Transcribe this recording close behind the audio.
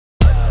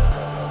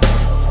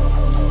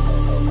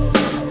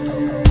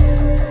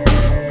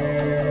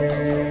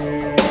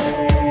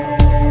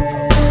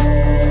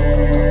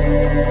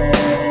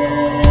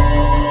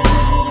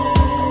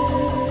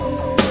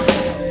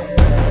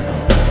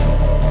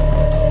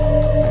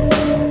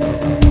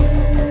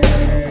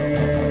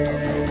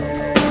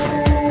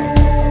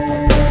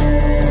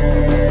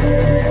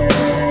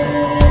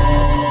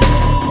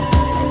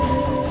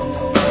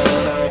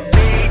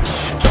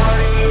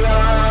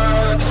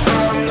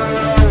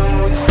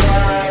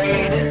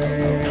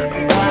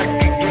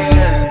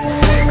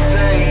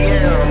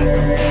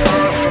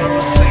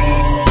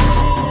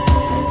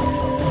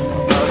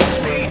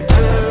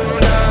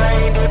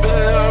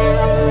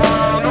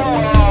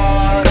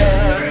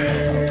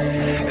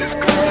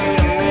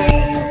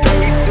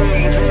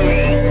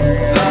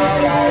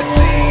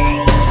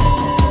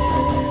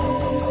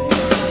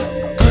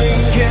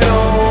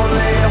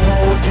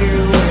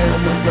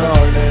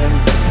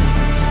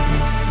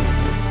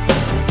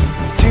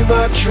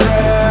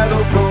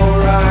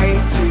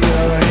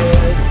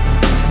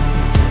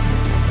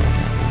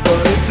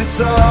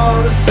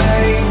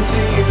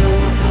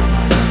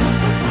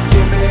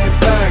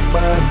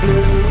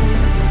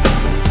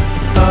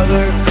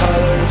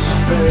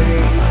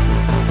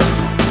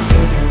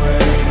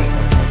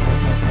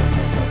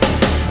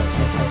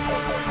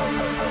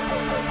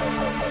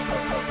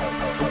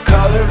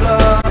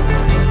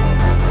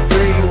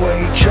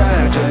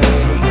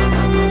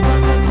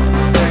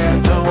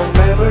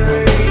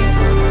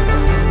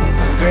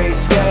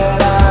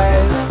Gray-scared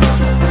eyes.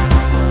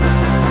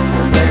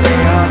 Maybe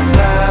I'm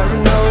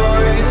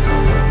paranoid,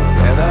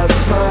 and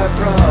that's my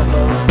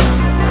problem.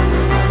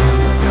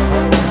 You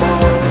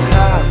almost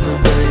have to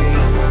be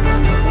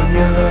when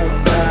you look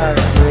back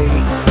at me.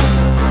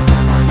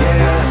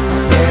 Yeah,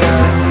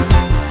 yeah.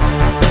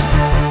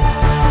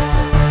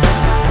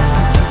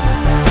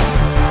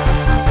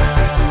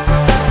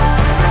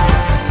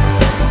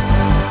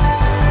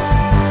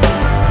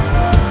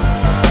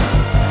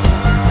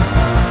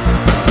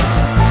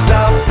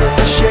 Stopped in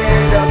the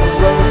shade of the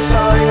road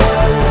sign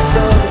when the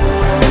sun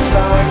was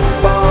like a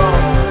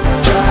bomb.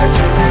 Tried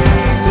to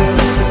read the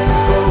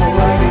symbol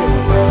writing,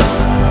 but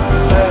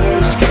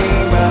letters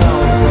came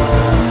out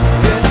wrong.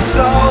 It's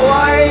all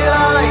white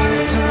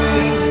lines to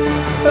me,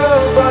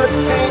 oh, but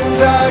things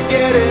are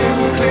getting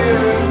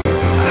clearer.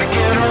 I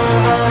can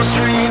almost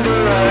read the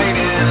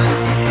writing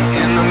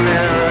in the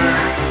mirror.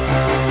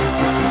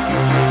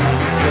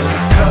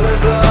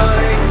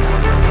 Colorblind,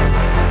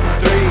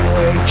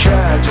 three-way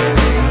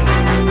tragedy.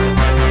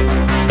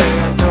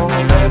 Phantom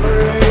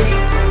memory,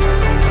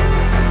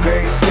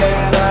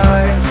 gray-scared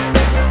eyes.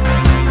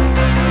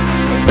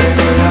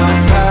 Maybe I'm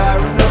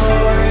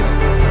paranoid,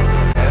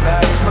 and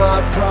that's my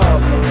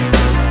problem.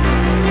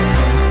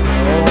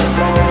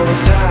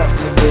 Almost have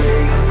to be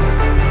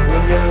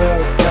when you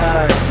look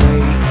like me.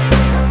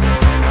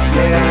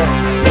 Yeah,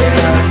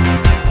 yeah.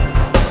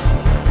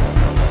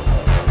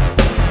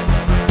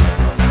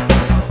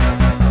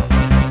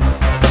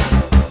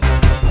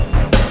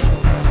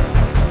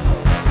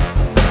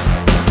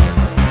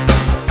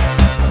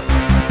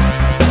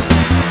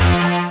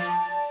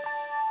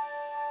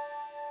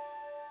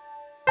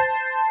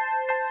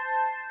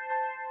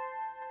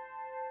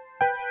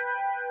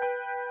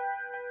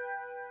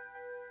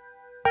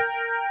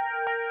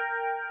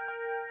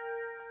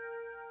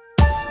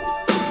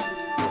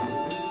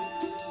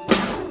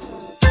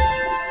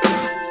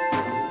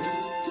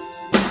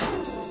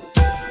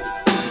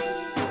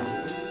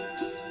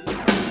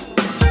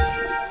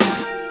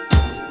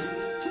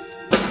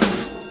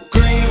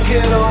 Green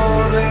can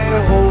only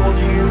hold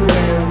you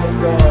in the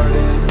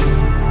garden.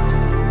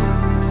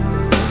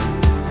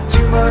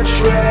 Too much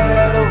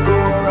red will go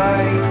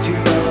right to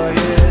your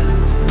head.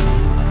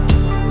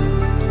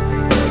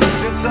 If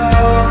it's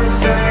all the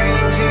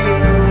same to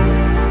you,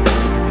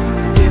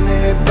 give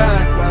me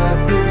back my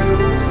blue.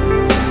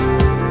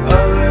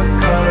 Other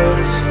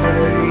colors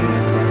fade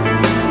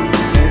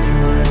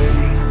anyway.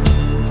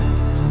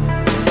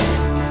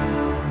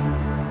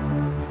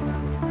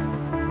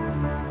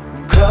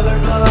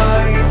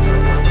 Colorblind,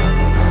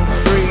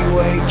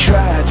 freeway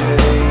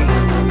tragedy.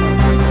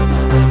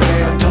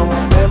 Phantom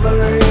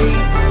memory,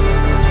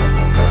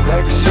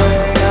 X-ray